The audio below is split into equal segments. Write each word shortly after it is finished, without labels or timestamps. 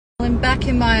I'm back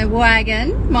in my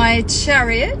wagon, my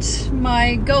chariot,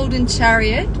 my golden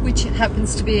chariot, which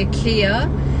happens to be a Kia,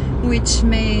 which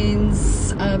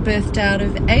means birthed out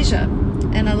of Asia,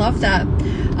 and I love that.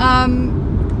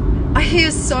 I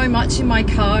hear so much in my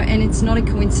car, and it's not a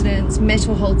coincidence.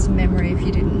 Metal holds memory, if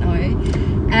you didn't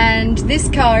know. And this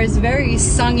car is very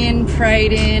sung in,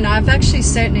 prayed in. I've actually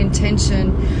set an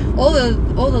intention. All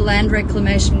the land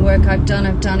reclamation work I've done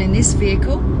in this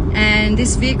vehicle. And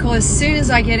this vehicle, as soon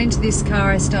as I get into this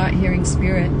car, I start hearing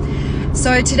spirit.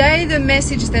 So today, the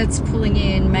message that's pulling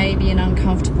in may be an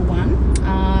uncomfortable one.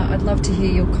 I'd love to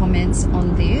hear your comments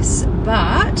on this,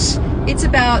 but it's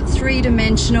about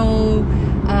three-dimensional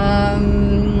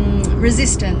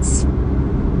resistance.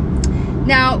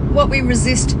 Now, what we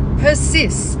resist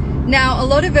persists. Now, a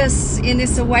lot of us in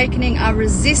this awakening are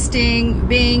resisting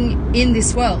being in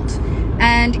this world,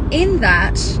 and in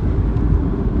that,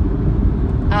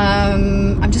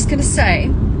 I'm just going to say,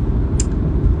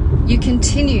 you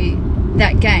continue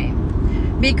that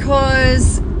game,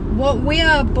 because what we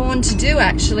are born to do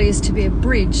actually is to be a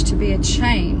bridge, to be a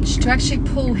change, to actually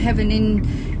pull heaven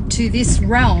into this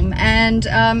realm. And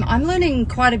I'm learning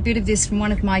quite a bit of this from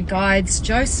one of my guides,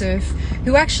 Joseph,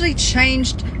 who actually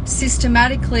changed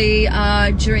systematically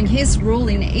during his rule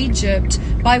in Egypt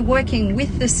by working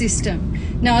with the system.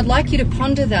 Now, I'd like you to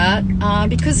ponder that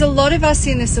because a lot of us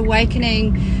in this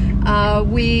awakening,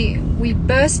 we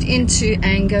burst into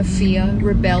anger, fear,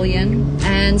 rebellion,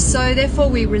 and so therefore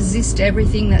we resist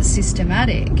everything that's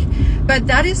systematic. But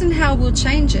that isn't how we'll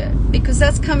change it, because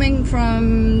that's coming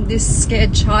from this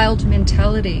scared child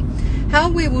mentality. How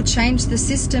we will change the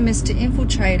system is to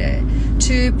infiltrate it,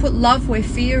 to put love where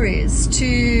fear is,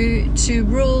 to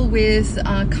rule with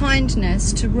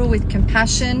kindness, to rule with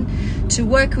compassion, to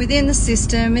work within the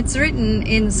system. It's written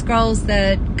in the scrolls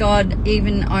that God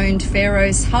even owned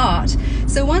Pharaoh's heart.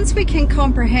 So once we can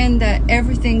comprehend that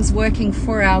everything's working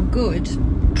for our good,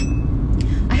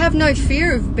 I have no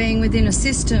fear of being within a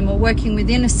system or working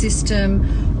within a system,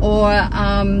 or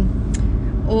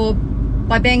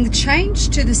by being the change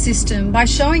to the system, by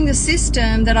showing the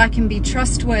system that I can be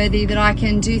trustworthy, that I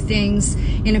can do things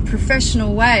in a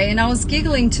professional way. And I was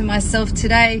giggling to myself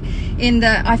today in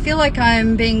that I feel like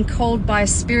I'm being called by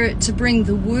Spirit to bring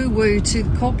the woo-woo to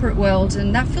the corporate world,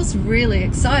 and that feels really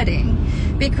exciting,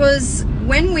 because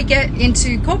when we get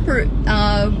into corporate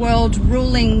world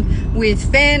ruling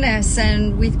with fairness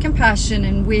and with compassion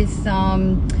and with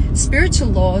spiritual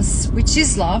laws, which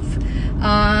is love,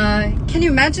 can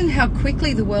you imagine how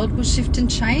quickly the world will shift and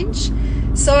change?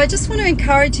 So I just want to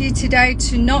encourage you today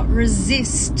to not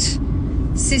resist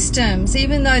systems,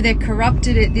 even though they're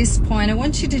corrupted at this point. I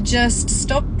want you to just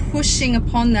stop pushing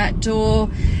upon that door.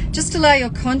 Just allow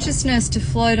your consciousness to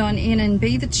float on in and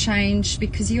be the change,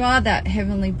 because you are that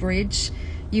heavenly bridge.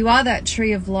 You are that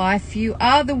tree of life. You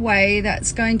are the way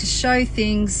that's going to show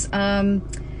things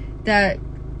that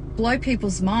blow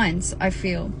people's minds, I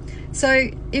feel. So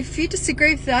if you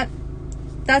disagree with that,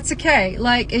 that's okay.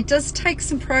 Like, it does take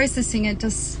some processing. It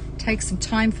does take some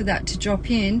time for that to drop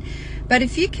in. But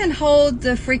if you can hold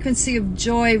the frequency of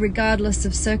joy regardless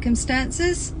of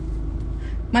circumstances,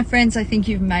 my friends, I think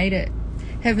you've made it.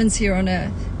 Heaven's here on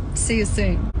earth. See you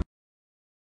soon.